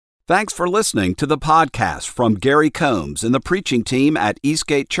Thanks for listening to the podcast from Gary Combs and the preaching team at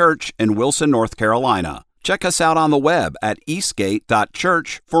Eastgate Church in Wilson, North Carolina. Check us out on the web at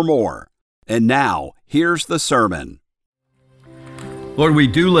eastgate.church for more. And now, here's the sermon. Lord, we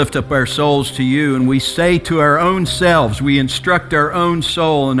do lift up our souls to you, and we say to our own selves, we instruct our own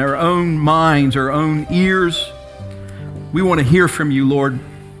soul and our own minds, our own ears. We want to hear from you, Lord.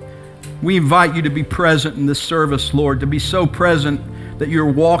 We invite you to be present in this service, Lord, to be so present that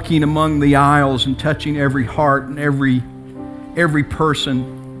you're walking among the aisles and touching every heart and every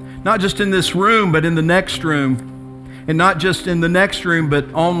person. Not just in this room, but in the next room. And not just in the next room,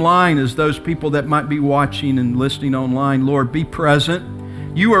 but online as those people that might be watching and listening online. Lord, be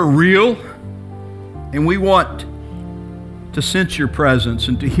present. You are real, and we want to sense your presence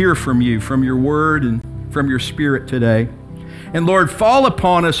and to hear from you, from your word and from your spirit today. And Lord, fall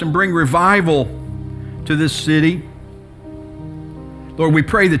upon us and bring revival to this city. Lord, we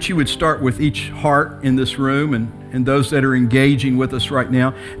pray that you would start with each heart in this room and those that are engaging with us right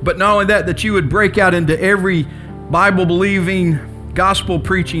now. But not only that you would break out into every Bible-believing,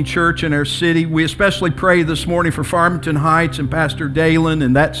 gospel-preaching church in our city. We especially pray this morning for Farmington Heights and Pastor Dalen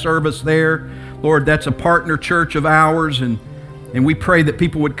and that service there. Lord, that's a partner church of ours, and we pray that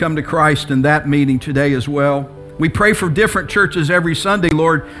people would come to Christ in that meeting today as well. We pray for different churches every Sunday,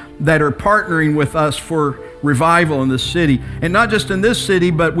 Lord, that are partnering with us for revival in this city. And not just in this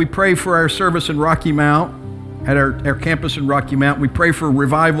city, but we pray for our service in Rocky Mount, at our campus in Rocky Mount. We pray for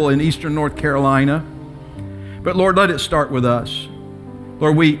revival in eastern North Carolina. But Lord, let it start with us.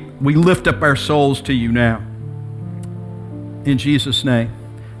 Lord, we lift up our souls to you now. In Jesus' name,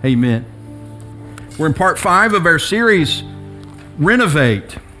 amen. We're in part 5 of our series,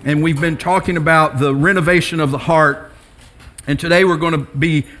 Renovate. And we've been talking about the renovation of the heart. And today we're going to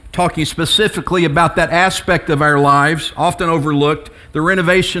be talking specifically about that aspect of our lives, often overlooked, the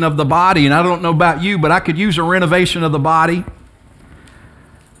renovation of the body. And I don't know about you, but I could use a renovation of the body.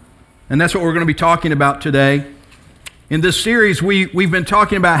 And that's what we're going to be talking about today. In this series, we've been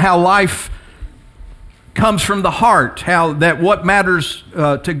talking about how life comes from the heart, how that what matters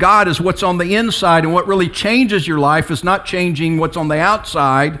to God is what's on the inside, and what really changes your life is not changing what's on the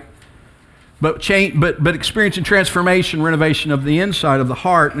outside, but experiencing transformation, renovation of the inside of the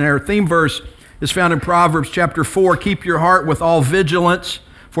heart. And our theme verse is found in Proverbs chapter 4, keep your heart with all vigilance,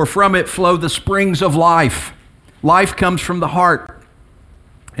 for from it flow the springs of life. Life comes from the heart,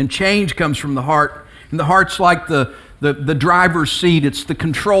 and change comes from the heart. And the heart's like the driver's seat. It's the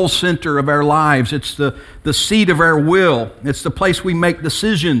control center of our lives. It's the seat of our will. It's the place we make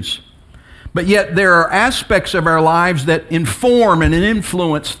decisions. But yet there are aspects of our lives that inform and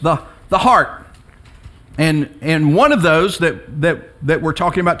influence the heart. And one of those that we're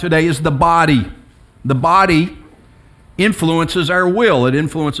talking about today is the body. The body influences our will. It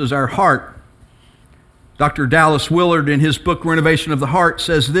influences our heart. Dr. Dallas Willard, in his book, Renovation of the Heart,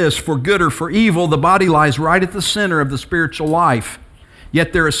 says this, for good or for evil, the body lies right at the center of the spiritual life.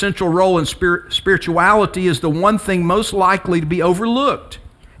 Yet their essential role in spirituality is the one thing most likely to be overlooked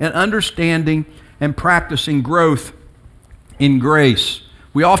in understanding and practicing growth in grace.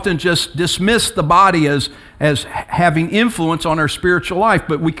 We often just dismiss the body as having influence on our spiritual life,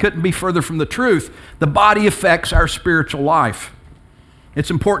 but we couldn't be further from the truth. The body affects our spiritual life. It's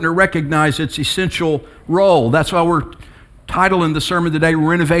important to recognize its essential role. That's why we're titling the sermon today,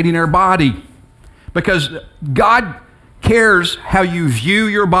 Renovating Our Body. Because God cares how you view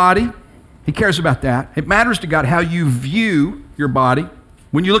your body. He cares about that. It matters to God how you view your body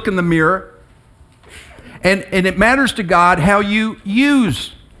when you look in the mirror. And it matters to God how you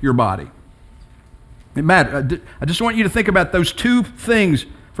use your body. It matters. I just want you to think about those two things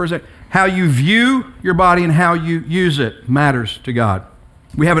for a second. How you view your body and how you use it matters to God.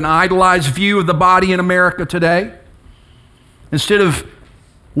 We have an idolized view of the body in America today. Instead of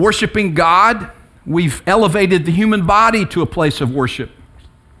worshiping God, we've elevated the human body to a place of worship.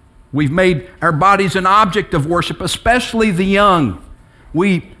 We've made our bodies an object of worship, especially the young.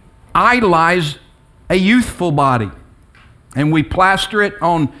 We idolize a youthful body, and we plaster it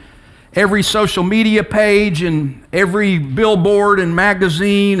on every social media page and every billboard and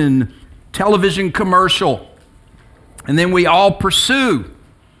magazine and television commercial. And then we all pursue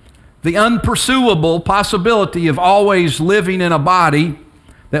the unpursuable possibility of always living in a body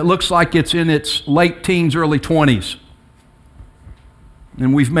that looks like it's in its late teens, early 20s.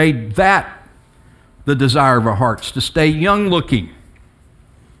 And we've made that the desire of our hearts, to stay young looking.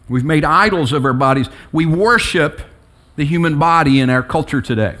 We've made idols of our bodies. We worship the human body in our culture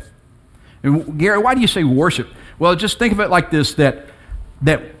today. And Gary, why do you say worship? Well, just think of it like this, that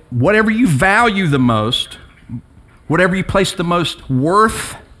whatever you value the most, whatever you place the most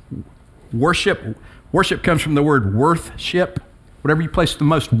worth worship. Worship comes from the word worthship. Whatever you place the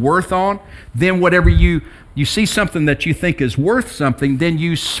most worth on, then whatever you see something that you think is worth something, then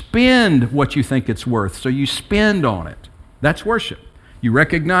you spend what you think it's worth. So you spend on it. That's worship. You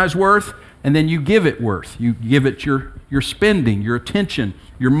recognize worth, and then you give it worth. You give it your spending, your attention,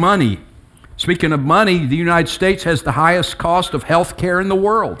 your money. Speaking of money, the United States has the highest cost of health care in the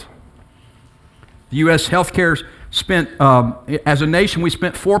world. The U.S. healthcare spent, as a nation, we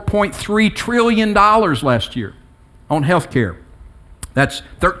spent $4.3 trillion last year on health care. That's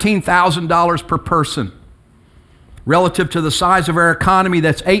 $13,000 per person. Relative to the size of our economy,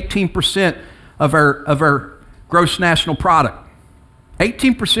 that's 18% of our gross national product.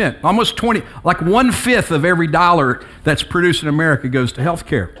 18%, almost 20, like 1/5 of every dollar that's produced in America goes to health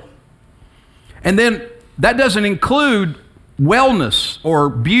care. And then that doesn't include wellness or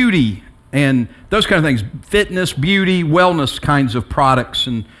beauty and those kind of things, fitness, beauty, wellness kinds of products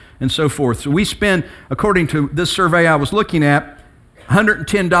and so forth. So we spend, according to this survey I was looking at,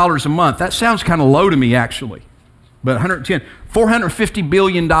 $110 a month. That sounds kind of low to me, actually. But $450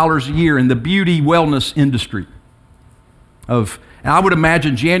 billion a year in the beauty wellness industry. And I would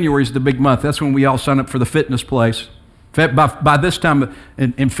imagine January is the big month. That's when we all sign up for the fitness place. By this time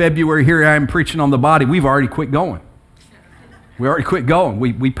in February, here I am preaching on the body. We've already quit going. We already quit going.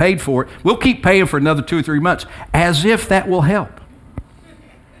 We paid for it. We'll keep paying for another 2 or 3 months, as if that will help.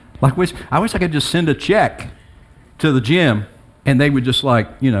 I wish I could just send a check to the gym, and they would just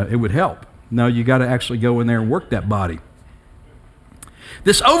it would help. No, you got to actually go in there and work that body.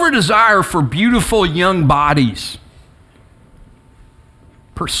 This over-desire for beautiful young bodies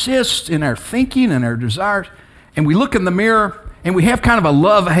persists in our thinking and our desires, and we look in the mirror, and we have kind of a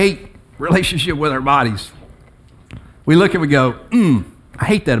love-hate relationship with our bodies. We look and we go, I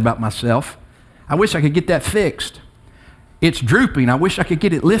hate that about myself. I wish I could get that fixed. It's drooping. I wish I could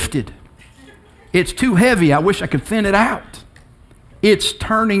get it lifted. It's too heavy. I wish I could thin it out. It's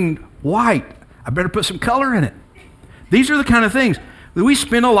turning white. I better put some color in it. These are the kind of things that we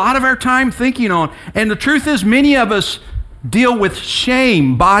spend a lot of our time thinking on. And the truth is, many of us deal with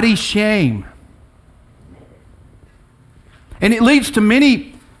shame, body shame. And it leads to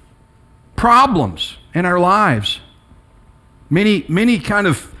many problems in our lives. Many kind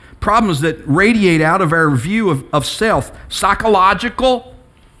of problems that radiate out of our view of self. Psychological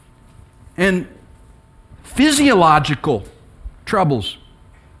and physiological troubles.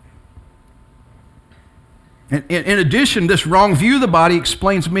 And in addition, this wrong view of the body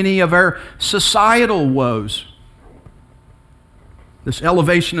explains many of our societal woes. This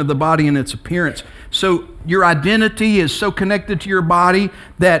elevation of the body and its appearance. So your identity is so connected to your body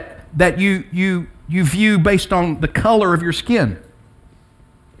that you view based on the color of your skin.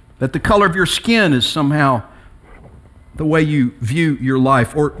 That the color of your skin is somehow the way you view your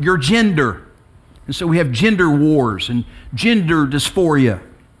life, or your gender. And so we have gender wars and gender dysphoria.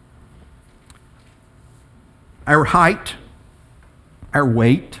 Our height, our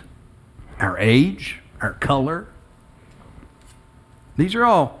weight, our age, our color. These are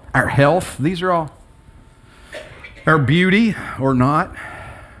all our health. These are all our beauty or not.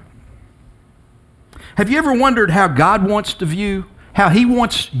 Have you ever wondered how God wants to view, how He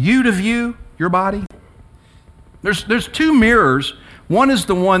wants you to view your body? There's 2 mirrors. One is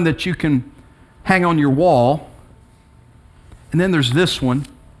the one that you can hang on your wall. And then there's this one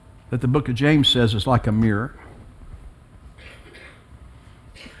that the book of James says is like a mirror.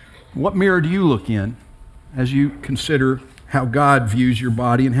 What mirror do you look in as you consider how God views your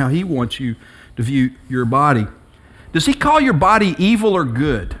body and how He wants you to view your body? Does He call your body evil or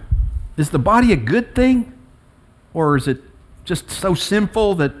good? Is the body a good thing? Or is it just so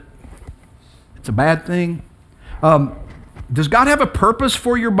sinful that it's a bad thing? Does God have a purpose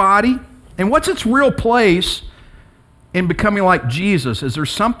for your body? And what's its real place in becoming like Jesus? Is there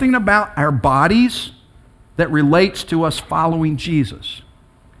something about our bodies that relates to us following Jesus?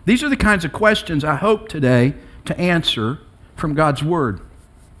 These are the kinds of questions I hope today to answer from God's Word.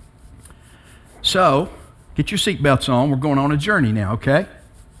 So, get your seatbelts on. We're going on a journey now, okay?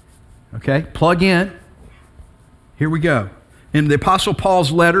 Okay, plug in. Here we go. In the Apostle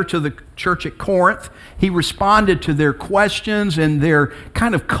Paul's letter to the church at Corinth, he responded to their questions and their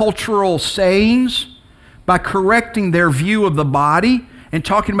kind of cultural sayings by correcting their view of the body and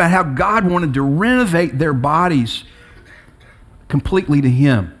talking about how God wanted to renovate their bodies completely to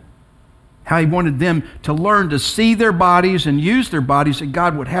Him. How He wanted them to learn to see their bodies and use their bodies that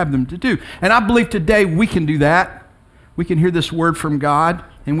God would have them to do. And I believe today we can do that. We can hear this word from God,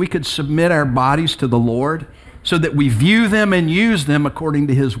 and we could submit our bodies to the Lord so that we view them and use them according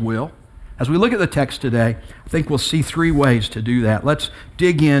to His will. As we look at the text today, I think we'll see three ways to do that. Let's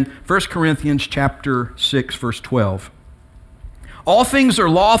dig in. 1 Corinthians chapter 6, verse 12. All things are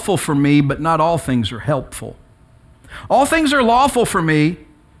lawful for me, but not all things are helpful. All things are lawful for me,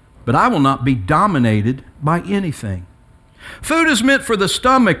 but I will not be dominated by anything. Food is meant for the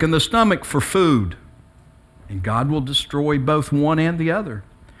stomach, and the stomach for food. And God will destroy both one and the other.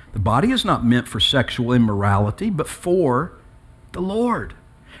 The body is not meant for sexual immorality, but for the Lord,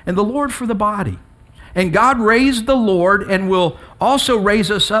 and the Lord for the body. And God raised the Lord and will also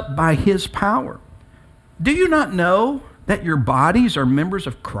raise us up by His power. Do you not know that your bodies are members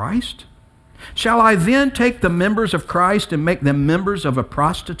of Christ? Shall I then take the members of Christ and make them members of a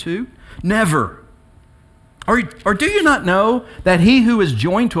prostitute? Never. Or do you not know that he who is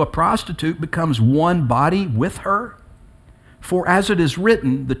joined to a prostitute becomes one body with her? For as it is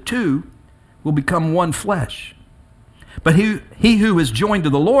written, the two will become one flesh. But he who is joined to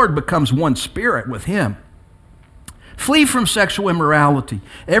the Lord becomes one spirit with Him. Flee from sexual immorality.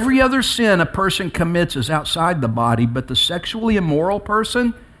 Every other sin a person commits is outside the body, but the sexually immoral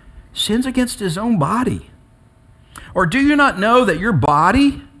person sins against his own body. Or do you not know that your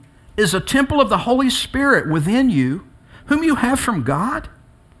body is a temple of the Holy Spirit within you, whom you have from God?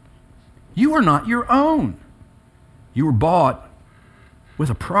 You are not your own. You were bought with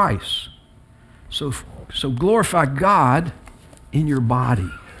a price. So glorify God in your body.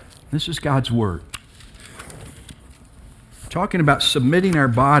 This is God's word. Talking about submitting our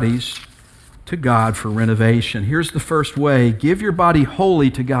bodies to God for renovation. Here's the first way. Give your body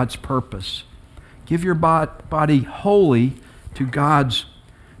wholly to God's purpose. Give your body wholly to God's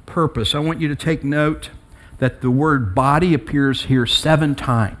purpose. I want you to take note that the word body appears here 7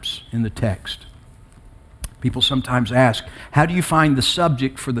 times in the text. People sometimes ask, how do you find the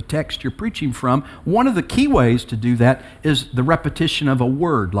subject for the text you're preaching from? One of the key ways to do that is the repetition of a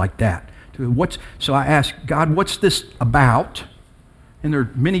word like that. So I ask, God, what's this about? And there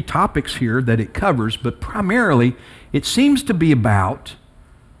are many topics here that it covers, but primarily it seems to be about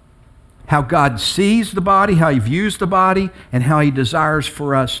how God sees the body, how He views the body, and how He desires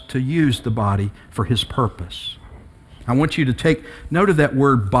for us to use the body for His purpose. I want you to take note of that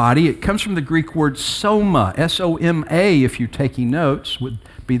word body. It comes from the Greek word soma, S-O-M-A, if you're taking notes, would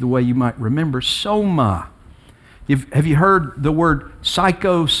be the way you might remember, soma. Have you heard the word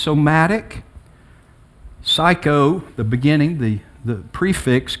psychosomatic? Psycho, the beginning, the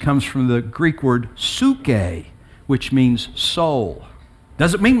prefix comes from the Greek word psyche, which means soul.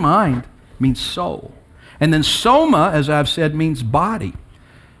 Doesn't mean mind, it means soul. And then soma, as I've said, means body.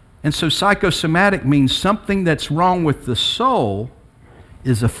 And so psychosomatic means something that's wrong with the soul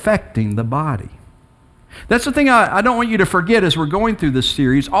is affecting the body. That's the thing I don't want you to forget as we're going through this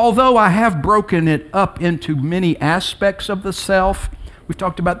series. Although I have broken it up into many aspects of the self, we've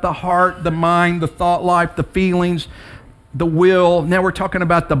talked about the heart, the mind, the thought life, the feelings, the will. Now we're talking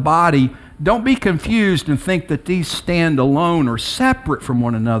about the body. Don't be confused and think that these stand alone or separate from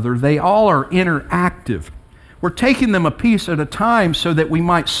one another. They all are interactive. We're taking them a piece at a time so that we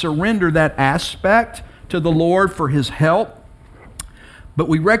might surrender that aspect to the Lord for His help. But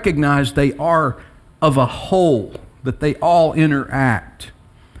we recognize they are of a whole, that they all interact.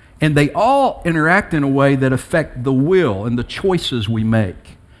 And they all interact in a way that affect the will and the choices we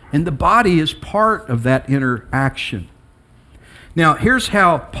make. And the body is part of that interaction. Now, here's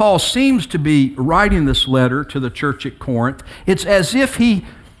how Paul seems to be writing this letter to the church at Corinth. It's as if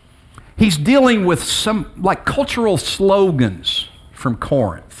he's dealing with some like cultural slogans from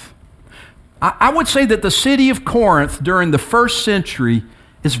Corinth. I would say that the city of Corinth during the first century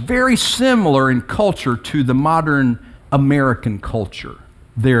is very similar in culture to the modern American culture.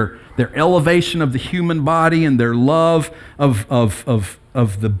 Their elevation of the human body and their love of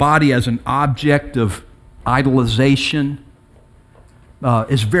the body as an object of idolization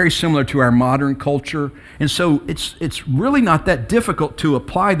is very similar to our modern culture. And so it's really not that difficult to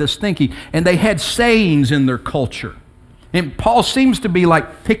apply this thinking. And they had sayings in their culture. And Paul seems to be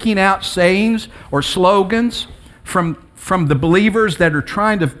like picking out sayings or slogans from the believers that are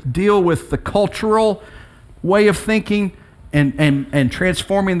trying to deal with the cultural way of thinking and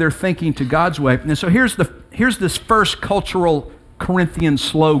transforming their thinking to God's way. And so here's this first cultural Corinthian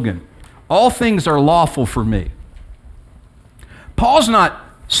slogan. All things are lawful for me. Paul's not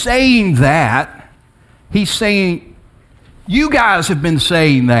saying that. He's saying, you guys have been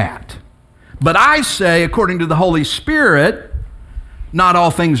saying that. But I say, according to the Holy Spirit, not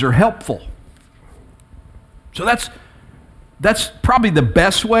all things are helpful. So that's probably the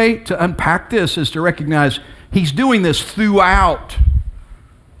best way to unpack this, is to recognize he's doing this throughout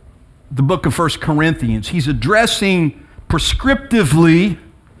the book of 1 Corinthians. He's addressing prescriptively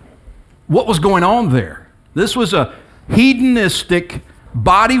what was going on there. This was a hedonistic,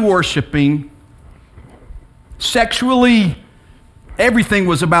 body-worshiping, sexually, everything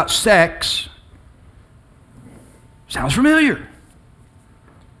was about sex. Sounds familiar.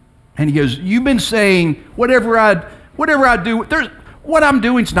 And he goes, you've been saying whatever I do, what I'm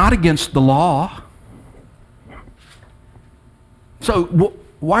doing is not against the law. So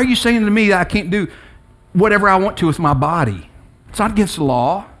why are you saying to me that I can't do whatever I want to with my body? It's not against the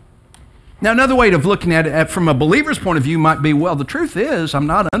law. Now, another way of looking at it from a believer's point of view might be, well, the truth is I'm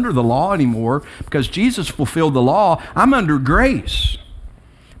not under the law anymore because Jesus fulfilled the law. I'm under grace.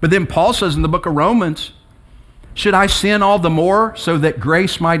 But then Paul says in the book of Romans, should I sin all the more so that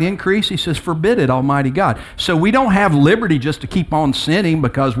grace might increase? He says, forbid it, Almighty God. So we don't have liberty just to keep on sinning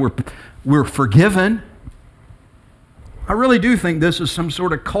because we're forgiven. I really do think this is some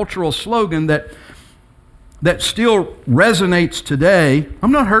sort of cultural slogan that still resonates today.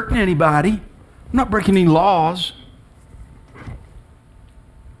 I'm not hurting anybody. I'm not breaking any laws.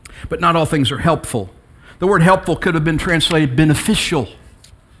 But not all things are helpful. The word helpful could have been translated beneficial,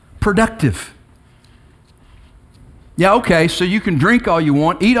 productive. Yeah, okay, so you can drink all you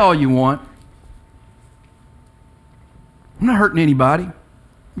want, eat all you want. I'm not hurting anybody.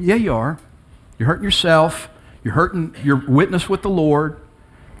 Yeah, you are. You're hurting yourself. You're hurting your witness with the Lord.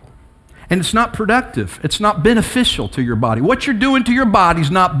 And it's not productive. It's not beneficial to your body. What you're doing to your body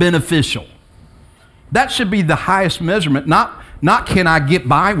is not beneficial. That should be the highest measurement. Not can I get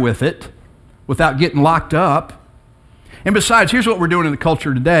by with it without getting locked up. And besides, here's what we're doing in the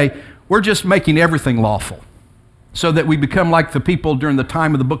culture today. We're just making everything lawful so that we become like the people during the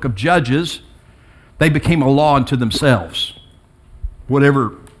time of the book of Judges. They became a law unto themselves.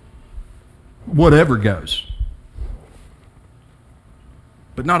 Whatever goes.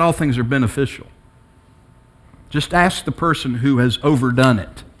 But not all things are beneficial. Just ask the person who has overdone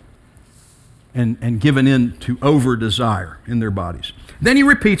it and given in to over-desire in their bodies. Then he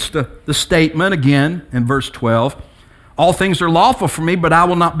repeats the statement again in verse 12. All things are lawful for me, but I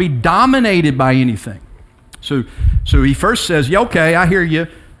will not be dominated by anything. So he first says, yeah, okay, I hear you,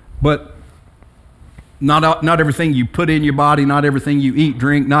 but not everything you put in your body, not everything you eat,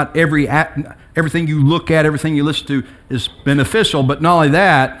 drink, not everything you look at, everything you listen to is beneficial. But not only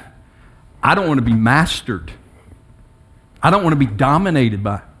that, I don't want to be mastered. I don't want to be dominated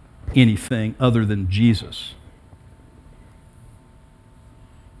by anything other than Jesus.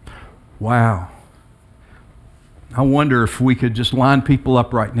 Wow. I wonder if we could just line people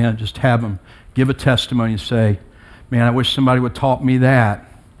up right now and just have them give a testimony and say, man, I wish somebody would taught me that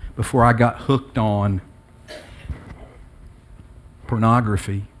before I got hooked on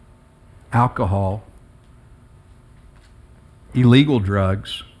pornography, alcohol, illegal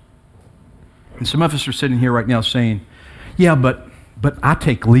drugs. And some of us are sitting here right now saying, yeah, but I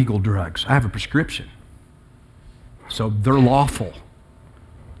take legal drugs. I have a prescription. So they're lawful.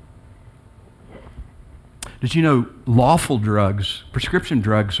 Did you know lawful drugs, prescription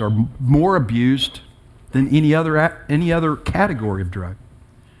drugs, are more abused than any other category of drug?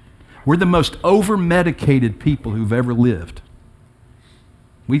 We're the most over-medicated people who've ever lived.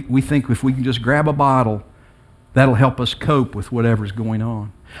 We think if we can just grab a bottle, that'll help us cope with whatever's going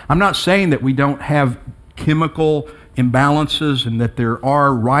on. I'm not saying that we don't have chemical imbalances and that there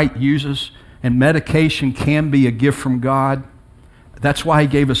are right uses, and medication can be a gift from God. That's why he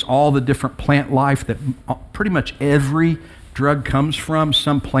gave us all the different plant life that pretty much every drug comes from,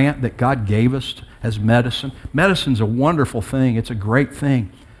 some plant that God gave us as medicine. Medicine's a wonderful thing. It's a great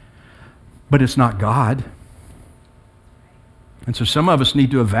thing. But it's not God. And so some of us need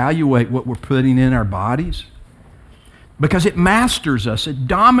to evaluate what we're putting in our bodies because it masters us. It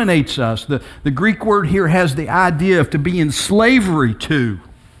dominates us. The Greek word here has the idea of to be in slavery to.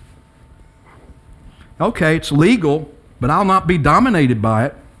 Okay, it's legal, but I'll not be dominated by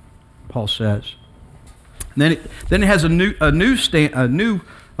it, Paul says. And then it has a new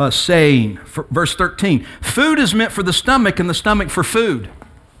saying, verse 13. Food is meant for the stomach and the stomach for food.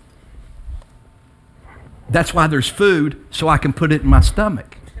 That's why there's food, so I can put it in my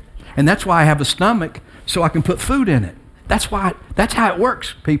stomach. And that's why I have a stomach, so I can put food in it. That's how it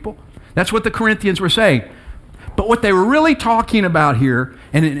works, people. That's what the Corinthians were saying. But what they were really talking about here,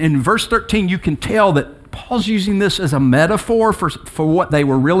 and in verse 13 you can tell that Paul's using this as a metaphor for what they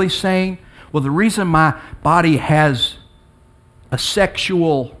were really saying. Well, the reason my body has a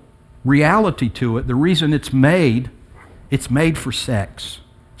sexual reality to it, the reason it's made for sex.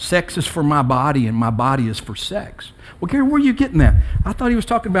 Sex is for my body, and my body is for sex. Well, Gary, where are you getting that? I thought he was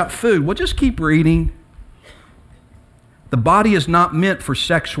talking about food. Well, just keep reading. The body is not meant for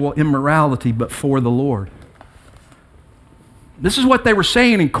sexual immorality, but for the Lord. This is what they were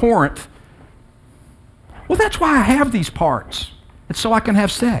saying in Corinth Well, that's why I have these parts. It's so I can have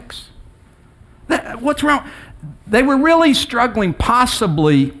sex. What's wrong? They were really struggling,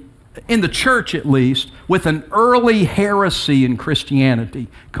 possibly, in the church at least, with an early heresy in Christianity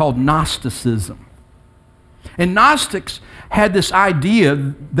called Gnosticism. And Gnostics had this idea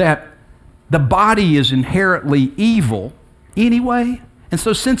that the body is inherently evil anyway. And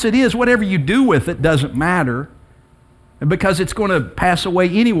so since it is, whatever you do with it doesn't matter, because it's going to pass away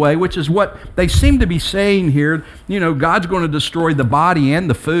anyway, which is what they seem to be saying here. You know, God's going to destroy the body and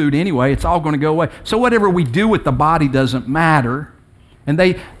the food anyway. It's all going to go away. So whatever we do with the body doesn't matter. And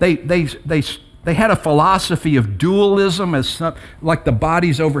they had a philosophy of dualism, as like the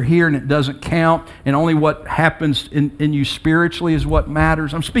body's over here and it doesn't count, and only what happens in you spiritually is what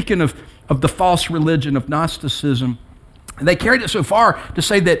matters. I'm speaking of the false religion of Gnosticism. And they carried it so far to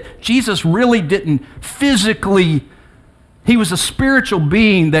say that Jesus really didn't physically, he was a spiritual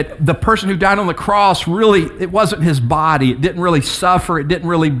being, that the person who died on the cross really, it wasn't his body. It didn't really suffer. It didn't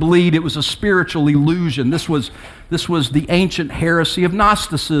really bleed. It was a spiritual illusion. This was the ancient heresy of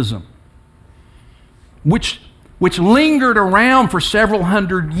Gnosticism, which lingered around for several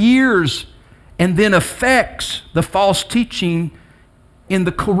hundred years and then affects the false teaching in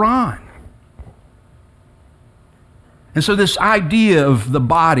the Quran. And so this idea of the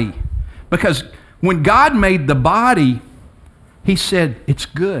body, because when God made the body, he said it's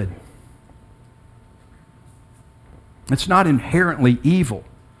good. It's not inherently evil,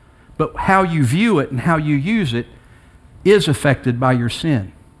 but how you view it and how you use it is affected by your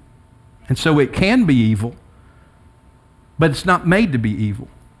sin. And so it can be evil, but it's not made to be evil.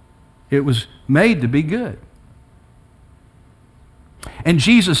 It was made to be good. And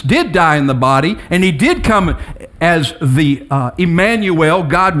Jesus did die in the body, and he did come as the Emmanuel,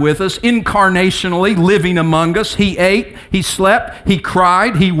 God with us, incarnationally living among us. He ate, he slept, he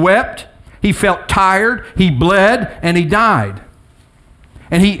cried, he wept, he felt tired, he bled, and he died.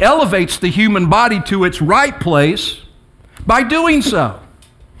 And he elevates the human body to its right place by doing so.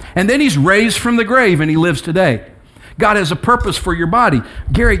 And then he's raised from the grave, and he lives today. God has a purpose for your body.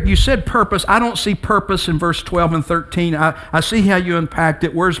 Gary, you said purpose. I don't see purpose in verse 12 and 13. I see how you unpacked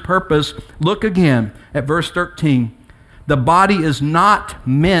it. Where's purpose? Look again at verse 13. The body is not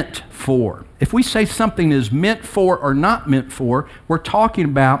meant for. If we say something is meant for or not meant for, we're talking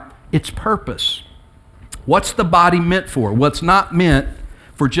about its purpose. What's the body meant for? What's not meant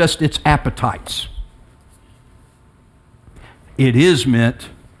for just its appetites? It is meant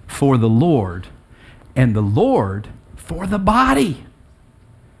for the Lord, and the Lord for the body.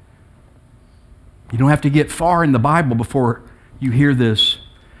 You don't have to get far in the Bible before you hear this.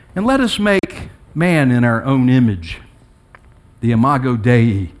 And let us make man in our own image, the imago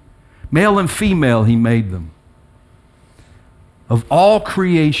Dei. Male and female, he made them. Of all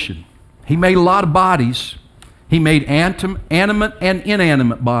creation, he made a lot of bodies. He made animate and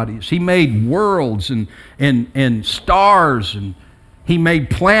inanimate bodies. He made worlds and stars, and he made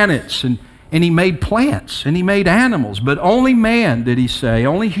planets, and he made plants, and he made animals. But only man, did he say,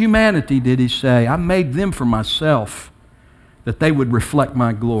 only humanity, did he say, I made them for myself, that they would reflect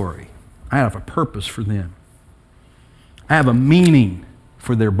my glory. I have a purpose for them. I have a meaning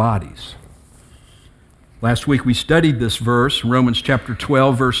for their bodies. Last week we studied this verse, Romans chapter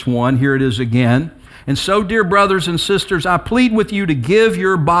 12, verse 1. Here it is again. And so, dear brothers and sisters, I plead with you to give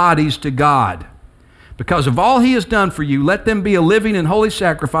your bodies to God. Because of all he has done for you, let them be a living and holy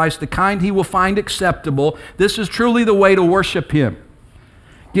sacrifice, the kind he will find acceptable. This is truly the way to worship him.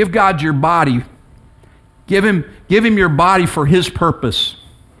 Give God your body. Give him your body for his purpose.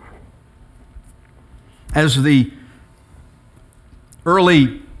 As the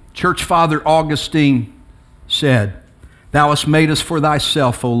early church father Augustine said, Thou hast made us for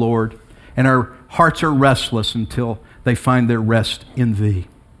thyself, O Lord, and our hearts are restless until they find their rest in thee.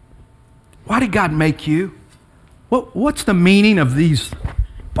 Why did God make you? What's the meaning of these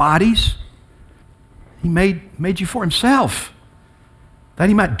bodies? He made you for himself, that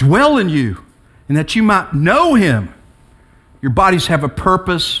he might dwell in you and that you might know him. Your bodies have a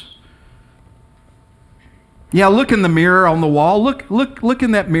purpose. Yeah, look in the mirror on the wall. Look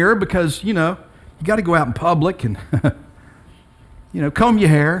in that mirror, because, you got to go out in public and, comb your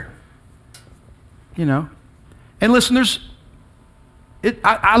hair, And listen,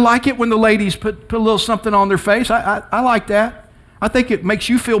 I like it when the ladies put a little something on their face. I like that. I think it makes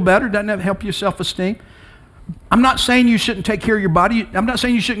you feel better. Doesn't that help your self-esteem? I'm not saying you shouldn't take care of your body. I'm not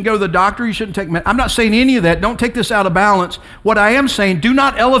saying you shouldn't go to the doctor. You shouldn't take medicine. I'm not saying any of that. Don't take this out of balance. What I am saying, do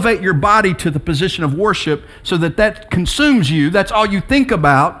not elevate your body to the position of worship so that consumes you. That's all you think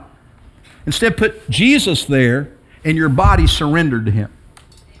about. Instead, put Jesus there and your body surrendered to him.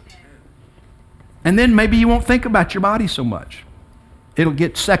 And then maybe you won't think about your body so much. It'll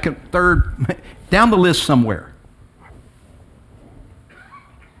get second, third, down the list somewhere.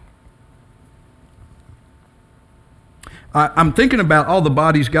 I'm thinking about all the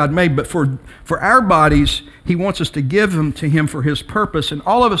bodies God made, but for our bodies, He wants us to give them to Him for His purpose, and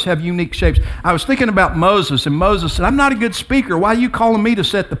all of us have unique shapes. I was thinking about Moses, and Moses said, I'm not a good speaker. Why are you calling me to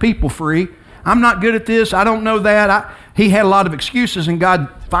set the people free? I'm not good at this. I don't know that. He had a lot of excuses, and God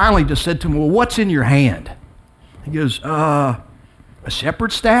finally just said to him, well, what's in your hand? He goes, a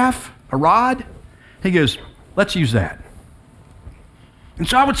shepherd's staff? A rod? He goes, let's use that. And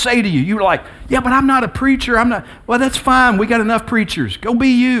so I would say to you, you're like, yeah, but I'm not a preacher. I'm not. Well, that's fine. We got enough preachers. Go be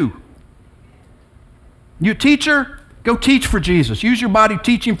you. You a teacher? Go teach for Jesus. Use your body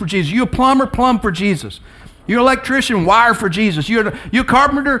teaching for Jesus. You a plumber? Plumb for Jesus. You an electrician? Wire for Jesus. You a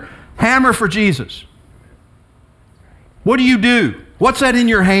carpenter? Hammer for Jesus. What do you do? What's that in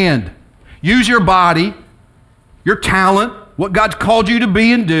your hand? Use your body, your talent, what God's called you to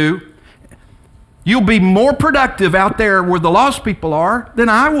be and do. You'll be more productive out there where the lost people are than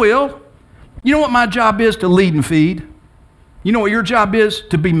I will. You know what my job is? To lead and feed. You know what your job is?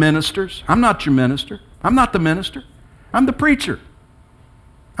 To be ministers. I'm not your minister. I'm not the minister. I'm the preacher.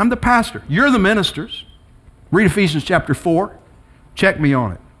 I'm the pastor. You're the ministers. Read Ephesians chapter 4. Check me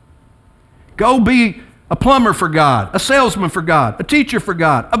on it. Go be a plumber for God, a salesman for God, a teacher for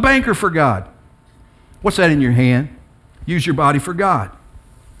God, a banker for God. What's that in your hand? Use your body for God.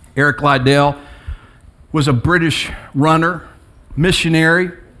 Eric Liddell was a British runner,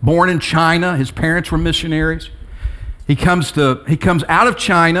 missionary, born in China. His parents were missionaries. He comes out of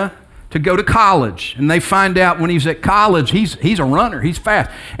China to go to college, and they find out when he's at college, he's a runner, he's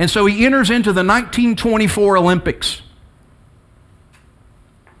fast. And so he enters into the 1924 Olympics.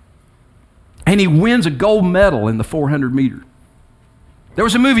 And he wins a gold medal in the 400 meter. There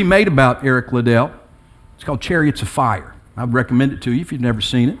was a movie made about Eric Liddell. It's called Chariots of Fire. I'd recommend it to you if you've never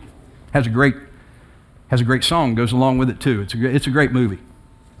seen it. Has a great song, goes along with it too. It's a great movie.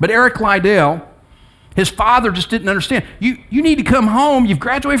 But Eric Liddell, his father just didn't understand. You need to come home. You've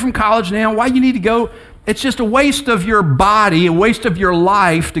graduated from college now. Why you need to go? It's just a waste of your body, a waste of your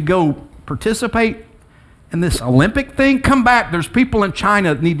life to go participate in this Olympic thing. Come back. There's people in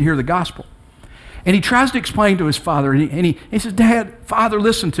China that need to hear the gospel. And he tries to explain to his father, and he says, Dad, Father,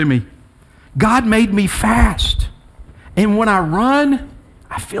 listen to me. God made me fast. And when I run,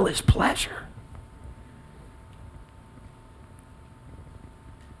 I feel His pleasure.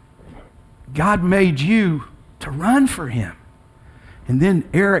 God made you to run for Him. And then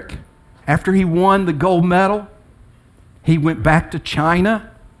Eric, after he won the gold medal, he went back to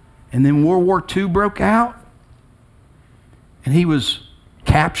China, and then World War II broke out, and he was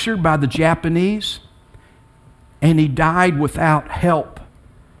captured by the Japanese, and he died without help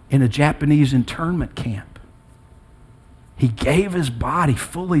in a Japanese internment camp. He gave his body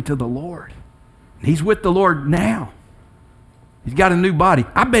fully to the Lord. And he's with the Lord now. He's got a new body.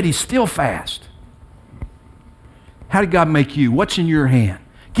 I bet he's still fast. How did God make you? What's in your hand?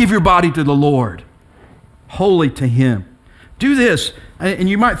 Give your body to the Lord, holy to Him. Do this, and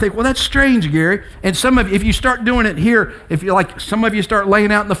you might think, well, that's strange, Gary. And some of you, if you start doing it here, if you like, some of you start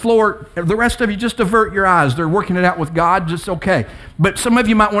laying out on the floor, the rest of you just avert your eyes. They're working it out with God, just okay. But some of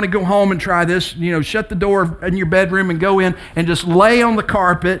you might want to go home and try this. Shut the door in your bedroom and go in and just lay on the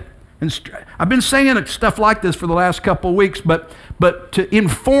carpet. I've been saying stuff like this for the last couple of weeks, but to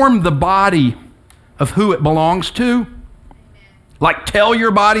inform the body of who it belongs to, like tell your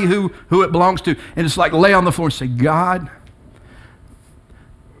body who it belongs to, and it's like lay on the floor and say, God,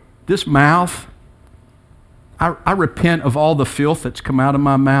 this mouth, I repent of all the filth that's come out of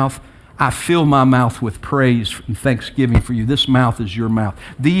my mouth. I fill my mouth with praise and thanksgiving for you. This mouth is your mouth.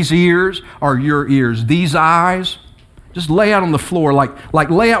 These ears are your ears. These eyes, just lay out on the floor, like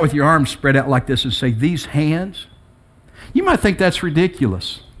lay out with your arms spread out like this and say, these hands. You might think that's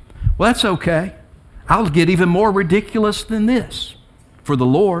ridiculous. Well, that's okay. I'll get even more ridiculous than this for the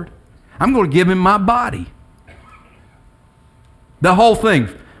Lord. I'm going to give Him my body. The whole thing,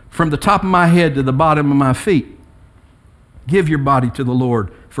 from the top of my head to the bottom of my feet. Give your body to the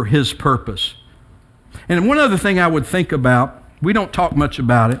Lord for His purpose. And one other thing I would think about, we don't talk much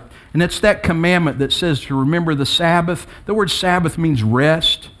about it, and it's that commandment that says to remember the Sabbath. The word Sabbath means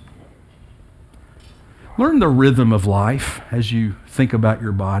rest. Learn the rhythm of life as you think about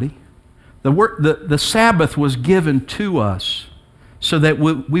your body. The Sabbath was given to us so that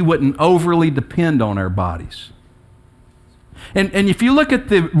we wouldn't overly depend on our bodies. And if you look at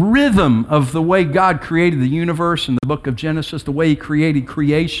the rhythm of the way God created the universe in the book of Genesis, the way He created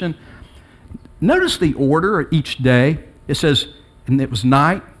creation, notice the order each day. It says, and it was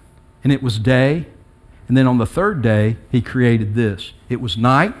night, and it was day, And then on the third day, he created this. It was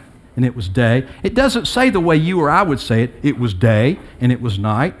night and it was day. It doesn't say the way you or I would say it. It was day and it was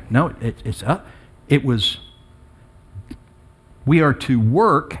night. No, it was, we are to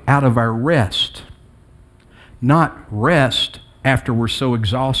work out of our rest, not rest after we're so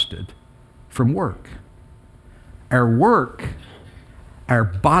exhausted from work. Our work, our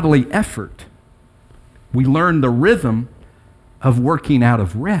bodily effort, we learn the rhythm of working out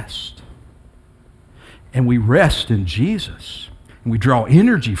of rest. And we rest in Jesus. And we draw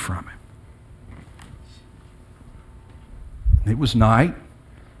energy from Him. It was night,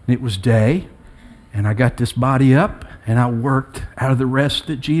 and it was day, and I got this body up, and I worked out of the rest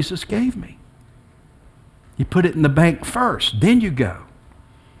that Jesus gave me. You put it in the bank first, then you go.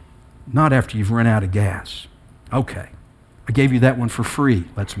 Not after you've run out of gas. Okay, I gave you that one for free.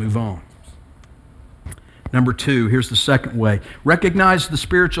 Let's move on. Number 2, here's the second way. Recognize the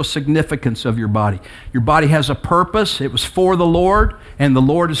spiritual significance of your body. Your body has a purpose. It was for the Lord, and the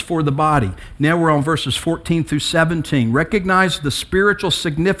Lord is for the body. Now we're on verses 14 through 17. Recognize the spiritual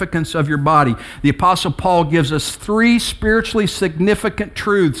significance of your body. The Apostle Paul gives us 3 spiritually significant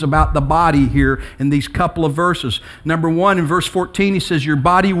truths about the body here in these couple of verses. Number 1, in verse 14, he says, your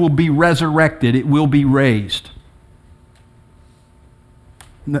body will be resurrected. It will be raised.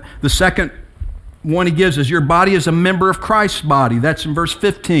 The second one he gives is your body is a member of Christ's body. That's in verse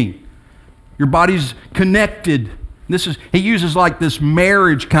 15. Your body's connected. He uses like this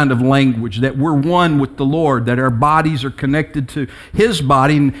marriage kind of language, that we're one with the Lord, that our bodies are connected to His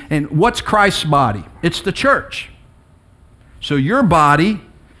body. And what's Christ's body? It's the church. So your body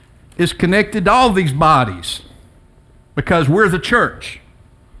is connected to all these bodies because we're the church.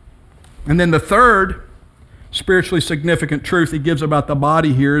 And then the third spiritually significant truth he gives about the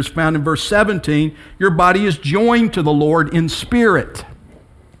body here is found in verse 17. Your body is joined to the Lord in spirit.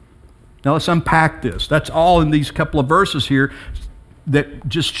 Now let's unpack this. That's all in these couple of verses here that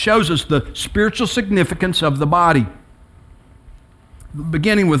just shows us the spiritual significance of the body.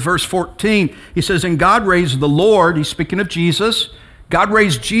 Beginning with verse 14, he says, and God raised the Lord, he's speaking of Jesus, God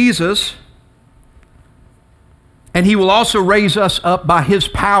raised Jesus, and He will also raise us up by His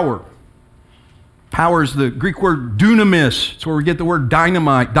power. Power is the Greek word dunamis. It's where we get the word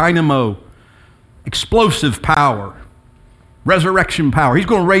dynamite, dynamo, explosive power, resurrection power. He's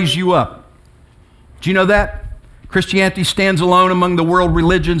going to raise you up. Do you know that? Christianity stands alone among the world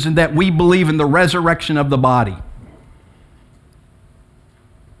religions in that we believe in the resurrection of the body.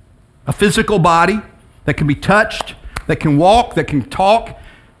 A physical body that can be touched, that can walk, that can talk.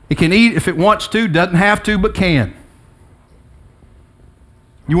 It can eat if it wants to, doesn't have to, but can.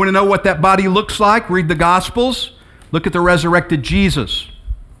 You want to know what that body looks like? Read the Gospels. Look at the resurrected Jesus.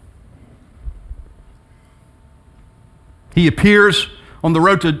 He appears on the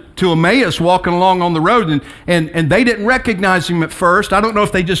road to Emmaus, walking along on the road, and they didn't recognize Him at first. I don't know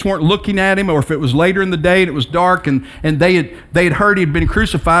if they just weren't looking at Him or if it was later in the day and it was dark and they had heard He had been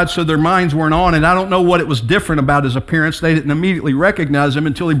crucified, so their minds weren't on it. I don't know what it was different about His appearance. They didn't immediately recognize Him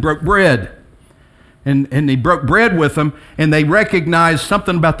until He broke bread. And He broke bread with them, and they recognized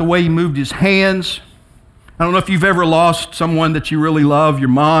something about the way He moved His hands. I don't know if you've ever lost someone that you really love, your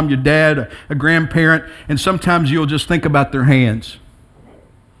mom, your dad, a grandparent, and sometimes you'll just think about their hands.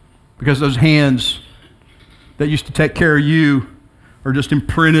 Because those hands that used to take care of you are just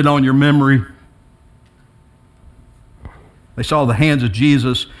imprinted on your memory. They saw the hands of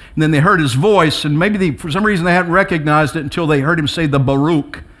Jesus, and then they heard His voice, and maybe for some reason they hadn't recognized it until they heard Him say the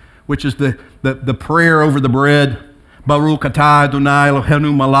Baruch, which is the prayer over the bread. Baruch atah Adonai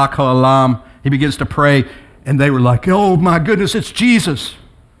Eloheinu melech haolam. He begins to pray, and they were like, oh my goodness, it's Jesus.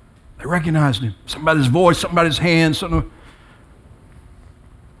 They recognized Him. Something about His voice, something about His hands. Something.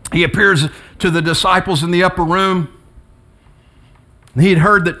 He appears to the disciples in the upper room. And he had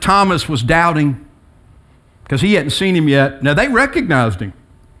heard that Thomas was doubting because he hadn't seen Him yet. Now they recognized Him.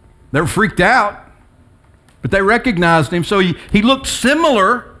 They were freaked out, but they recognized Him. So he looked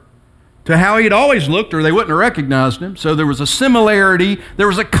similar to how He had always looked, or they wouldn't have recognized Him. So there was a similarity, there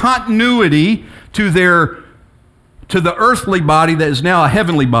was a continuity to the earthly body that is now a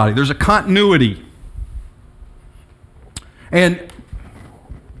heavenly body. There's a continuity. And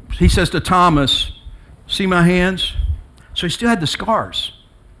He says to Thomas, see my hands? So he still had the scars.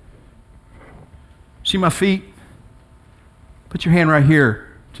 See my feet? Put your hand right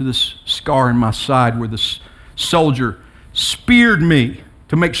here to this scar in my side where the soldier speared me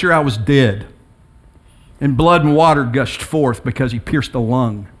to make sure I was dead. And blood and water gushed forth because he pierced a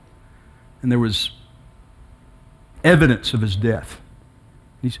lung. And there was evidence of his death.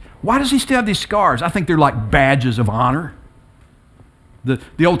 Why does he still have these scars? I think they're like badges of honor.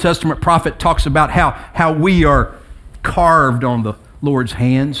 The Old Testament prophet talks about how we are carved on the Lord's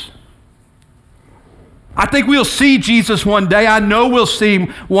hands. I think we'll see Jesus one day. I know we'll see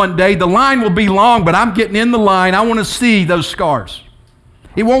him one day. The line will be long, but I'm getting in the line. I want to see those scars.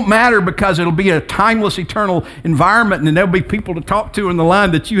 It won't matter because it'll be a timeless, eternal environment, and there'll be people to talk to in the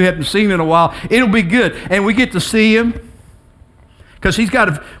line that you haven't seen in a while. It'll be good. And we get to see him. Because he's got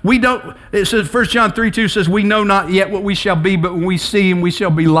to, we don't, it says, 1 John 3:2 says, we know not yet what we shall be, but when we see him, we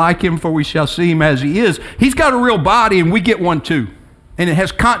shall be like him, for we shall see him as he is. He's got a real body, and we get one too. And it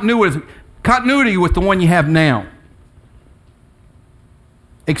has continuity with the one you have now.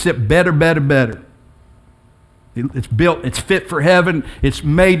 Except better, better, better. It's built, it's fit for heaven, it's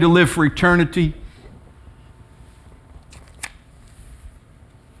made to live for eternity.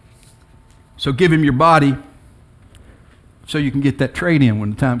 So give him your body, so you can get that trade in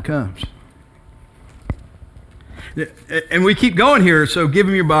when the time comes. And we keep going here, so give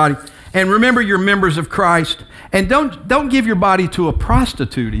him your body. And remember you're members of Christ. And don't give your body to a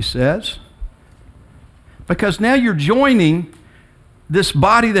prostitute, he says. Because now you're joining this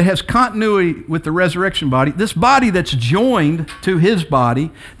body that has continuity with the resurrection body, this body that's joined to his body,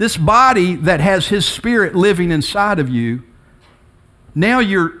 this body that has his spirit living inside of you. Now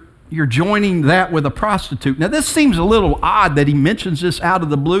you're joining that with a prostitute. Now this seems a little odd that he mentions this out of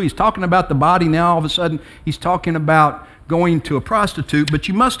the blue. He's talking about the body, now all of a sudden he's talking about going to a prostitute. But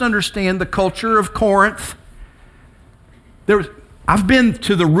you must understand the culture of Corinth. I've been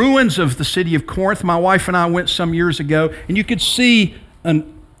to the ruins of the city of Corinth. My wife and I went some years ago, and you could see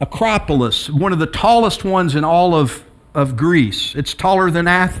an Acropolis, one of the tallest ones in all of Greece. It's taller than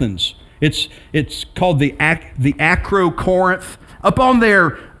Athens. It's called the Acro-Corinth. Up on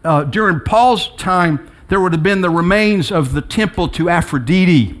there, during Paul's time, there would have been the remains of the temple to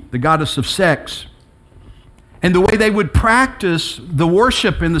Aphrodite, the goddess of sex. And the way they would practice the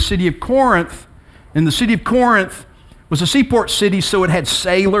worship in the city of Corinth, was a seaport city, so it had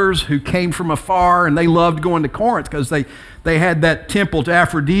sailors who came from afar, and they loved going to Corinth because they had that temple to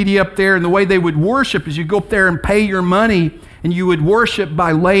Aphrodite up there. And the way they would worship is you go up there and pay your money, and you would worship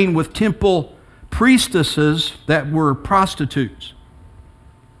by laying with temple priestesses that were prostitutes.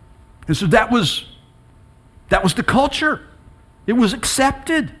 And so that was the culture. It was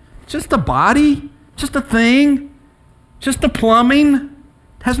accepted. Just a body, just a thing, just the plumbing.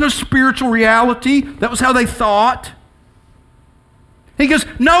 It has no spiritual reality. That was how they thought. He goes,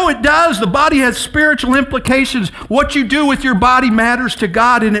 no, it does. The body has spiritual implications. What you do with your body matters to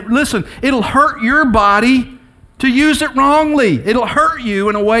God. And listen, it'll hurt your body to use it wrongly. It'll hurt you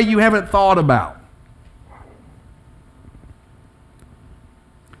in a way you haven't thought about.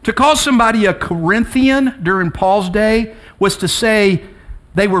 To call somebody a Corinthian during Paul's day was to say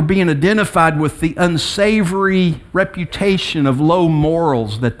they were being identified with the unsavory reputation of low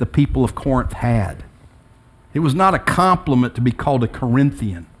morals that the people of Corinth had. It was not a compliment to be called a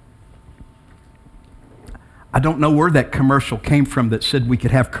Corinthian. I don't know where that commercial came from that said we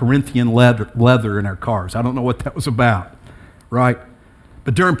could have Corinthian leather in our cars. I don't know what that was about, right?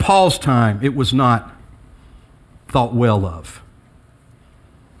 But during Paul's time, it was not thought well of.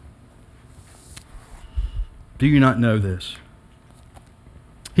 Do you not know this?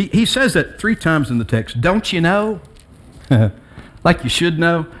 He says that 3 times in the text. Don't you know? Like you should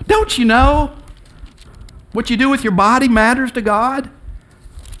know. Don't you know? What you do with your body matters to God.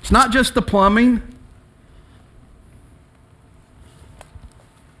 It's not just the plumbing.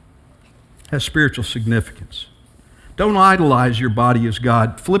 It has spiritual significance. Don't idolize your body as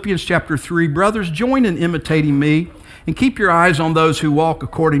God. Philippians chapter 3, brothers, join in imitating me and keep your eyes on those who walk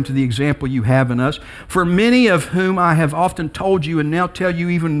according to the example you have in us. For many of whom I have often told you and now tell you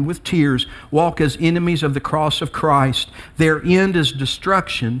even with tears, walk as enemies of the cross of Christ. Their end is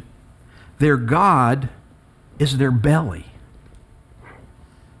destruction. Their God is their belly.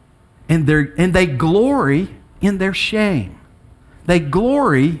 And they glory in their shame. They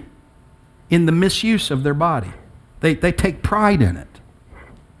glory in the misuse of their body. They take pride in it.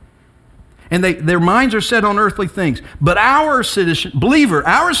 And their minds are set on earthly things. But our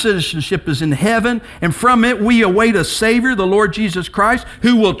citizenship is in heaven, and from it we await a Savior, the Lord Jesus Christ,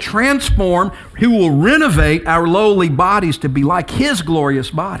 who will transform, who will renovate our lowly bodies to be like His glorious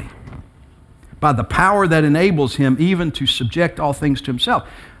body, by the power that enables Him even to subject all things to Himself.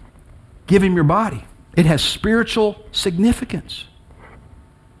 Give Him your body. It has spiritual significance.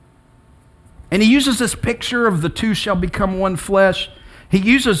 And he uses this picture of the two shall become one flesh.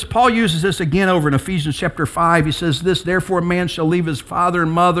 Paul uses this again over in Ephesians chapter 5. He says this, therefore a man shall leave his father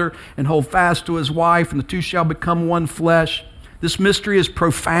and mother and hold fast to his wife, and the two shall become one flesh. This mystery is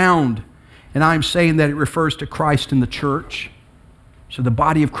profound, and I'm saying that it refers to Christ and the church. So the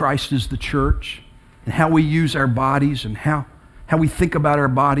body of Christ is the church, and how we use our bodies and how we think about our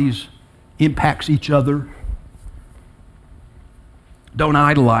bodies impacts each other. Don't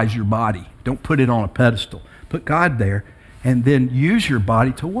idolize your body. Don't put it on a pedestal. Put God there, and then use your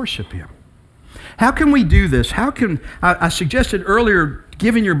body to worship Him. How can we do this? I suggested earlier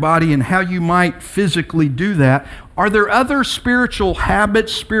giving your body and how you might physically do that. Are there other spiritual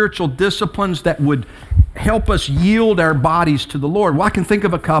habits, spiritual disciplines that would help us yield our bodies to the Lord? Well, I can think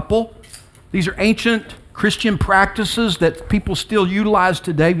of a couple. These are ancient Christian practices that people still utilize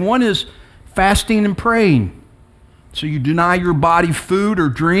today. One is fasting and praying. So you deny your body food or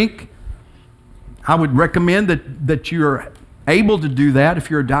drink. I would recommend that you're able to do that.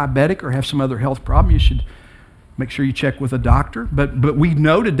 If you're a diabetic or have some other health problem, you should make sure you check with a doctor. But we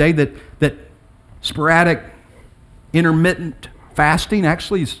know today that sporadic, intermittent fasting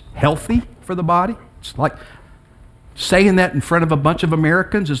actually is healthy for the body. It's like saying that in front of a bunch of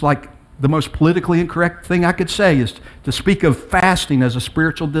Americans is like the most politically incorrect thing I could say, is to speak of fasting as a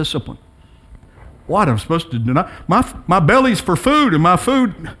spiritual discipline. What, I'm supposed to deny? My belly's for food,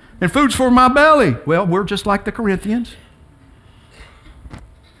 and food's for my belly. Well, we're just like the Corinthians.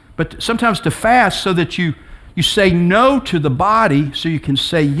 But sometimes to fast so that you say no to the body so you can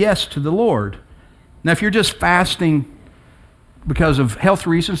say yes to the Lord. Now, if you're just fasting because of health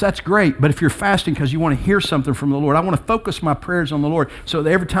reasons, that's great. But if you're fasting because you want to hear something from the Lord, I want to focus my prayers on the Lord so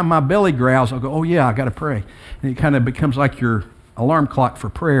that every time my belly growls, I'll go, oh yeah, I got to pray. And it kind of becomes like your alarm clock for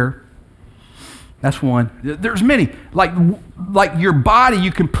prayer. That's one. There's many. Like your body,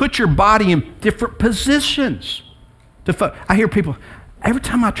 you can put your body in different positions. I hear people, every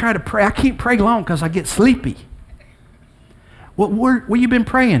time I try to pray, I can't pray long because I get sleepy. Well, where you been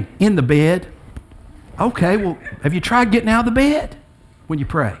praying? In the bed. Okay, well, have you tried getting out of the bed when you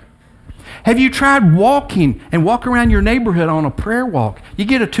pray? Have you tried walking and walk around your neighborhood on a prayer walk? You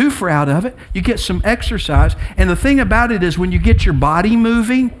get a twofer out of it. You get some exercise. And the thing about it is when you get your body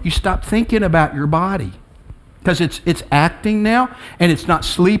moving, you stop thinking about your body because it's acting now and it's not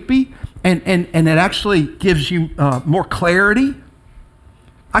sleepy and it actually gives you more clarity.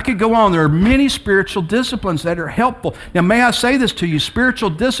 I could go on. There are many spiritual disciplines that are helpful. Now, may I say this to you? Spiritual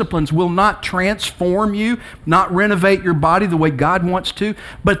disciplines will not transform you, not renovate your body the way God wants to,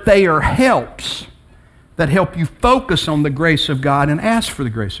 but they are helps that help you focus on the grace of God and ask for the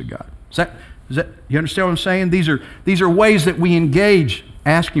grace of God. Is that you understand what I'm saying? These are ways that we engage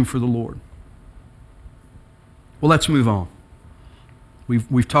asking for the Lord. Well, let's move on.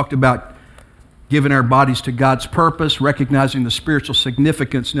 We've talked about giving our bodies to God's purpose, recognizing the spiritual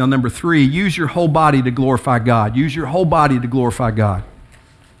significance. Now, number 3, use your whole body to glorify God. Use your whole body to glorify God.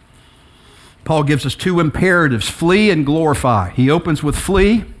 Paul gives us 2 imperatives, flee and glorify. He opens with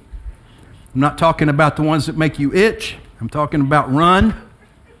flee. I'm not talking about the ones that make you itch. I'm talking about run.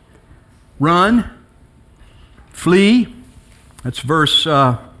 Run. Flee. That's verse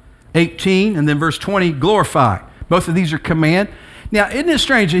 18. And then verse 20, glorify. Both of these are command. Now, isn't it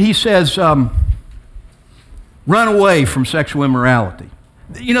strange that he says, run away from sexual immorality?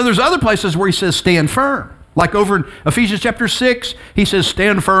 You know, there's other places where he says stand firm. Like over in Ephesians chapter 6, he says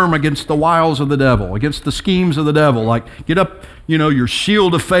stand firm against the wiles of the devil, against the schemes of the devil. Like get up, your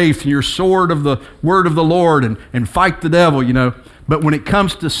shield of faith and your sword of the word of the Lord and fight the devil, But when it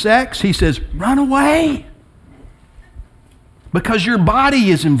comes to sex, he says run away. Because your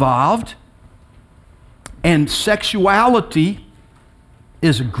body is involved and sexuality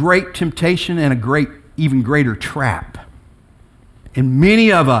is a great temptation and even greater trap. And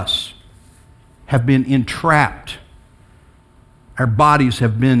many of us have been entrapped. Our bodies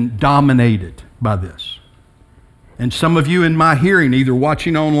have been dominated by this. And some of you in my hearing, either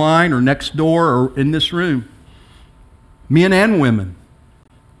watching online or next door or in this room, men and women,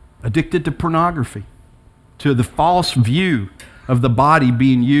 addicted to pornography, to the false view of the body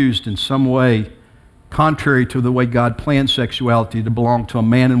being used in some way contrary to the way God planned sexuality to belong to a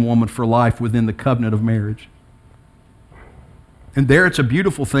man and woman for life within the covenant of marriage. And there it's a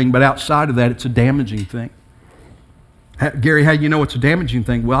beautiful thing, but outside of that it's a damaging thing. Gary, how do you know it's a damaging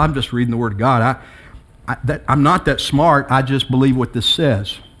thing? Well, I'm just reading the Word of God. I'm not that smart. I just believe what this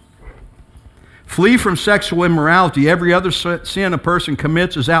says. Flee from sexual immorality. Every other sin a person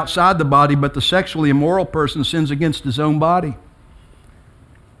commits is outside the body, but the sexually immoral person sins against his own body.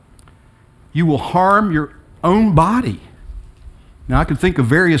 You will harm your own body. Now, I can think of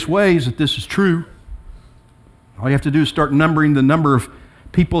various ways that this is true. All you have to do is start numbering the number of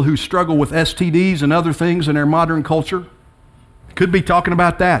people who struggle with STDs and other things in our modern culture. Could be talking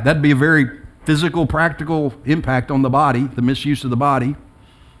about that. That'd be a very physical, practical impact on the body, the misuse of the body.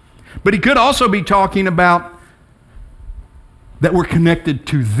 But he could also be talking about that we're connected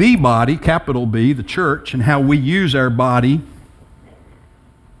to the body, capital B, the church, and how we use our body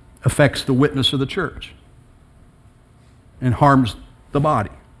affects the witness of the church and harms the body.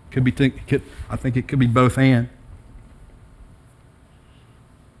 I think it could be both and.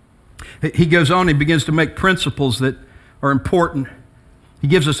 He goes on, he begins to make principles that are important. He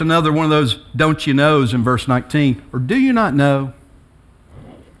gives us another one of those don't you knows in verse 19. Or do you not know?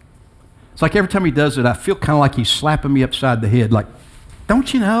 It's like every time he does it, I feel kind of like he's slapping me upside the head. Like,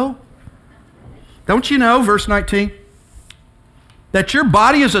 don't you know? Don't you know, verse 19, that your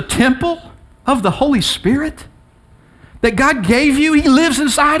body is a temple of the Holy Spirit? That God gave you, He lives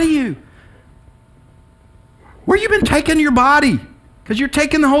inside of you. Where you been taking your body? Because you're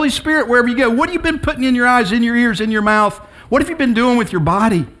taking the Holy Spirit wherever you go. What have you been putting in your eyes, in your ears, in your mouth? What have you been doing with your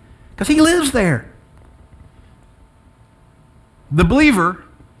body? Because He lives there. The believer,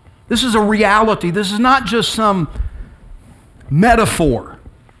 this is a reality. This is not just some metaphor.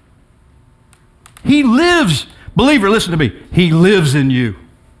 He lives. Believer, listen to me. He lives in you.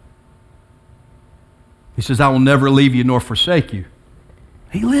 He says, I will never leave you nor forsake you.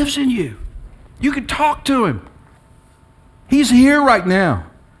 He lives in you. You can talk to Him. He's here right now.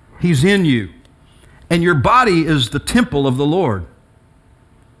 He's in you. And your body is the temple of the Lord,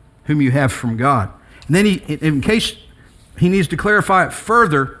 whom you have from God. And then in case he needs to clarify it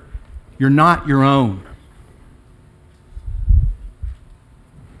further, you're not your own.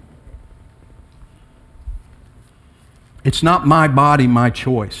 It's not my body, my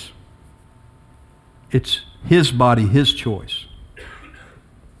choice. It's His body, His choice.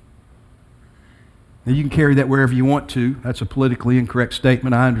 Now you can carry that wherever you want to. That's a politically incorrect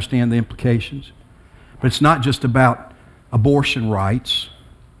statement. I understand the implications. But it's not just about abortion rights.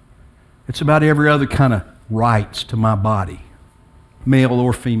 It's about every other kind of rights to my body, male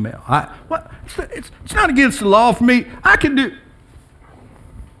or female. It's not against the law for me. I can do.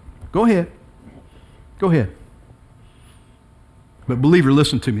 Go ahead. Go ahead. But believer,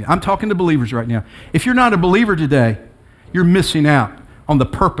 listen to me. I'm talking to believers right now. If you're not a believer today, you're missing out on the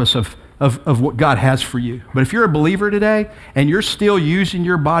purpose of what God has for you. But if you're a believer today and you're still using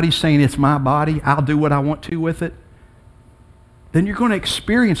your body saying, it's my body, I'll do what I want to with it, then you're going to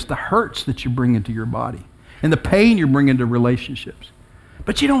experience the hurts that you bring into your body and the pain you bring into relationships.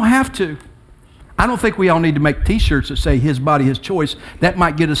 But you don't have to. I don't think we all need to make t-shirts that say His body, His choice. That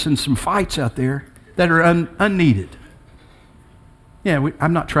might get us in some fights out there that are unneeded. Yeah,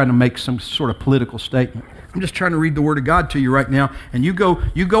 I'm not trying to make some sort of political statement. I'm just trying to read the Word of God to you right now, and you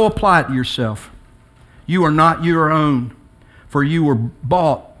go apply it to yourself. You are not your own, for you were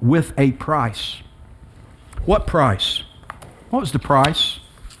bought with a price. What price? What was the price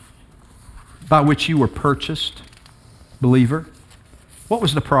by which you were purchased, believer? What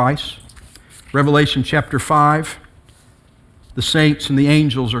was the price? Revelation chapter 5, the saints and the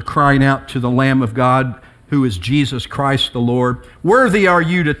angels are crying out to the Lamb of God, who is Jesus Christ the Lord. Worthy are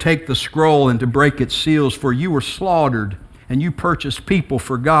you to take the scroll and to break its seals, for you were slaughtered, and you purchased people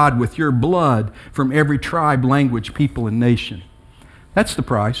for God with your blood from every tribe, language, people, and nation. That's the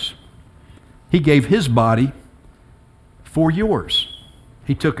price. He gave His body for yours.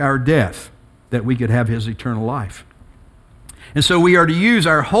 He took our death that we could have His eternal life. And so we are to use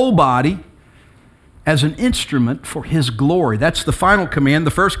our whole body as an instrument for His glory. That's the final command.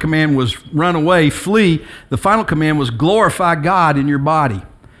 The first command was run away, flee. The final command was glorify God in your body,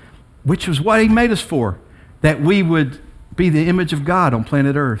 which was what He made us for, that we would be the image of God on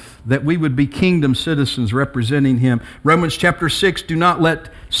planet Earth, that we would be kingdom citizens representing Him. Romans chapter 6, do not let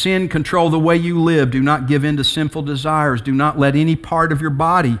sin control the way you live. Do not give in to sinful desires. Do not let any part of your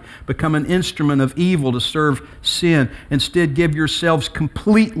body become an instrument of evil to serve sin. Instead, give yourselves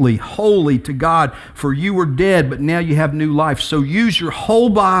completely, wholly to God, for you were dead, but now you have new life. So use your whole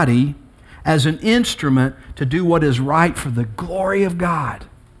body as an instrument to do what is right for the glory of God.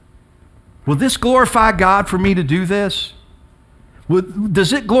 Will this glorify God for me to do this?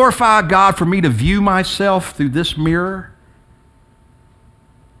 Does it glorify God for me to view myself through this mirror?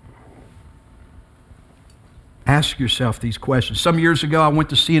 Ask yourself these questions. Some years ago, I went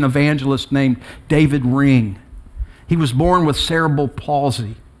to see an evangelist named David Ring. He was born with cerebral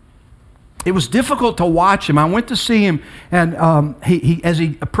palsy. It was difficult to watch him. I went to see him, and as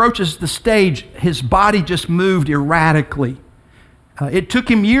he approaches the stage, his body just moved erratically. It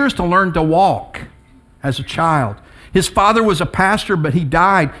took him years to learn to walk as a child. His father was a pastor, but he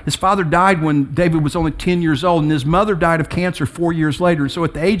died. His father died when David was only 10 years old, and his mother died of cancer 4 years later. So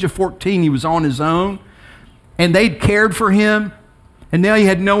at the age of 14, he was on his own, and they'd cared for him, and now he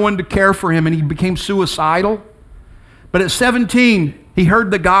had no one to care for him, and he became suicidal. But at 17, He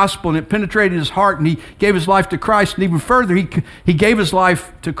heard the gospel and it penetrated his heart, and he gave his life to Christ. And even further, he gave his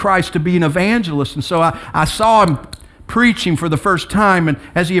life to Christ to be an evangelist. And so I saw him preaching for the first time, and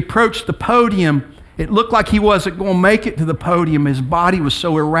as he approached the podium, it looked like he wasn't going to make it to the podium. His body was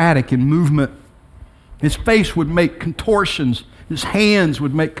so erratic in movement. His face would make contortions. His hands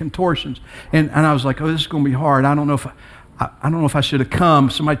would make contortions. And I was like, oh, this is going to be hard. I don't know if I should have come.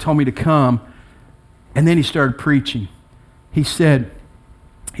 Somebody told me to come. And then he started preaching. He said,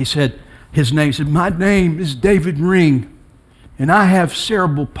 his name, he said, my name is David Ring, and I have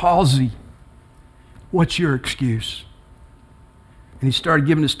cerebral palsy. What's your excuse? And he started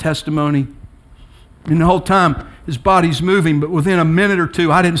giving his testimony. And the whole time, his body's moving, but within a minute or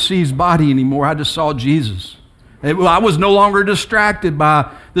two, I didn't see his body anymore. I just saw Jesus. I was no longer distracted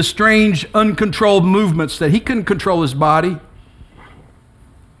by the strange, uncontrolled movements that he couldn't control his body.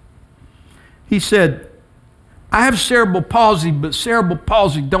 He said, I have cerebral palsy, but cerebral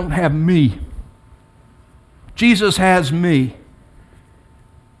palsy don't have me. Jesus has me.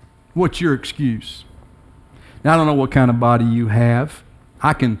 What's your excuse? Now, I don't know what kind of body you have.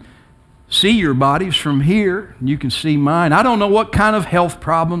 I can see your bodies from here, and you can see mine. I don't know what kind of health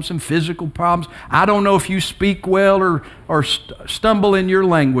problems and physical problems. I don't know if you speak well or stumble in your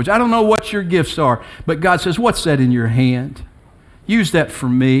language. I don't know what your gifts are. But God says, what's that in your hand? Use that for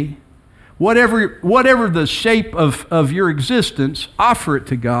me. Whatever the shape of your existence, offer it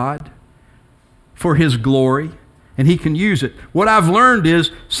to God for His glory, and He can use it. What I've learned is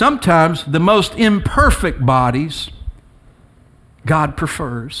sometimes the most imperfect bodies God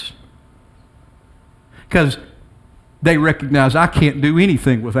prefers, because they recognize I can't do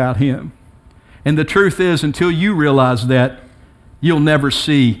anything without Him. And the truth is, until you realize that, you'll never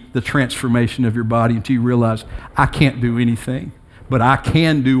see the transformation of your body until you realize I can't do anything. But I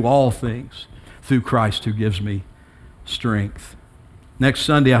can do all things through Christ who gives me strength. Next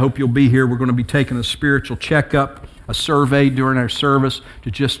Sunday, I hope you'll be here. We're going to be taking a spiritual checkup, a survey during our service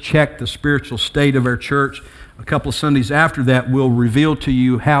to just check the spiritual state of our church. A couple of Sundays after that, we'll reveal to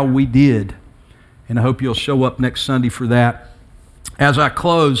you how we did. And I hope you'll show up next Sunday for that. As I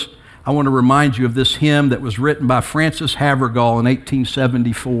close, I want to remind you of this hymn that was written by Francis Havergal in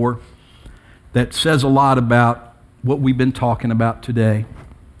 1874 that says a lot about what we've been talking about today.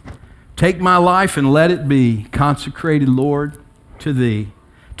 Take my life and let it be consecrated, Lord, to Thee.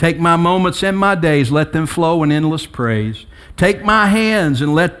 Take my moments and my days, let them flow in endless praise. Take my hands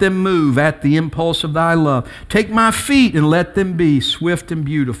and let them move at the impulse of Thy love. Take my feet and let them be swift and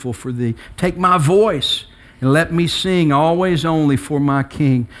beautiful for Thee. Take my voice and let me sing always only for my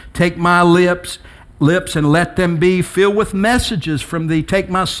King. Take my lips and let them be filled with messages from Thee. Take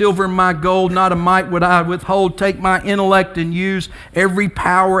my silver and my gold, not a mite would I withhold. Take my intellect and use every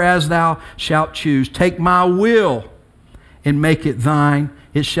power as Thou shalt choose. Take my will and make it Thine.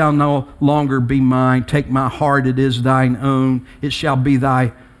 It shall no longer be mine. Take my heart, it is Thine own. It shall be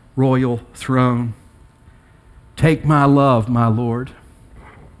Thy royal throne. Take my love, my Lord.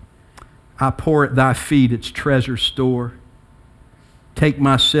 I pour at Thy feet its treasure store. Take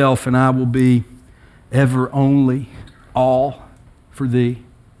myself and I will be ever only all for Thee.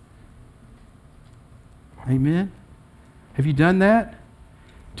 Amen? Have you done that?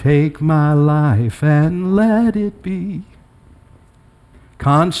 Take my life and let it be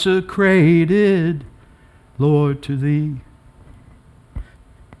consecrated, Lord, to Thee.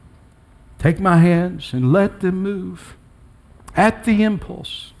 Take my hands and let them move at the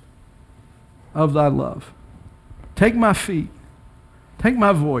impulse of Thy love. Take my feet. Take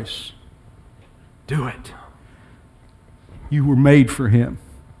my voice. Do it. You were made for Him,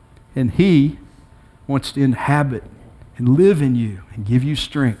 and He wants to inhabit and live in you and give you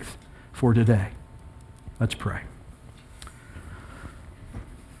strength for today. Let's pray.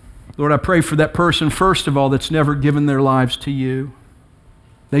 Lord, I pray for that person, first of all, that's never given their lives to You.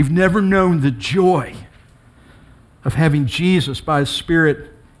 They've never known the joy of having Jesus by His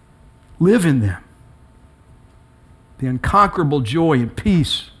Spirit live in them. The unconquerable joy and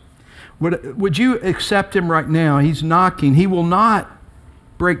peace. Would you accept Him right now? He's knocking. He will not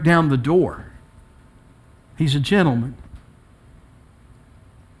break down the door. He's a gentleman.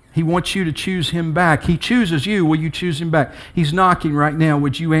 He wants you to choose Him back. He chooses you. Will you choose Him back? He's knocking right now.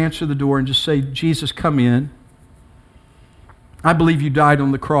 Would you answer the door and just say, Jesus, come in. I believe You died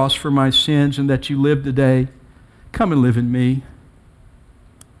on the cross for my sins and that You live today. Come and live in me.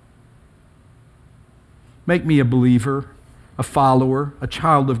 Make me a believer, a follower, a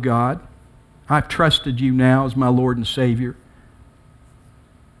child of God. I've trusted You now as my Lord and Savior.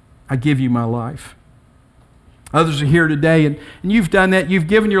 I give You my life. Others are here today, and you've done that. You've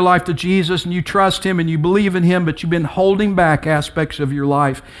given your life to Jesus, and you trust Him, and you believe in Him, but you've been holding back aspects of your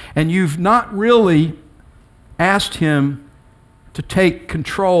life, and you've not really asked Him to take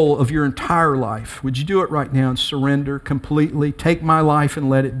control of your entire life. Would you do it right now and surrender completely? Take my life and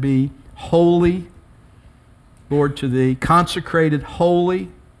let it be holy, Lord, to Thee. Consecrated, holy,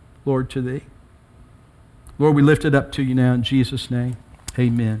 Lord, to Thee. Lord, we lift it up to You now in Jesus' name.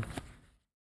 Amen.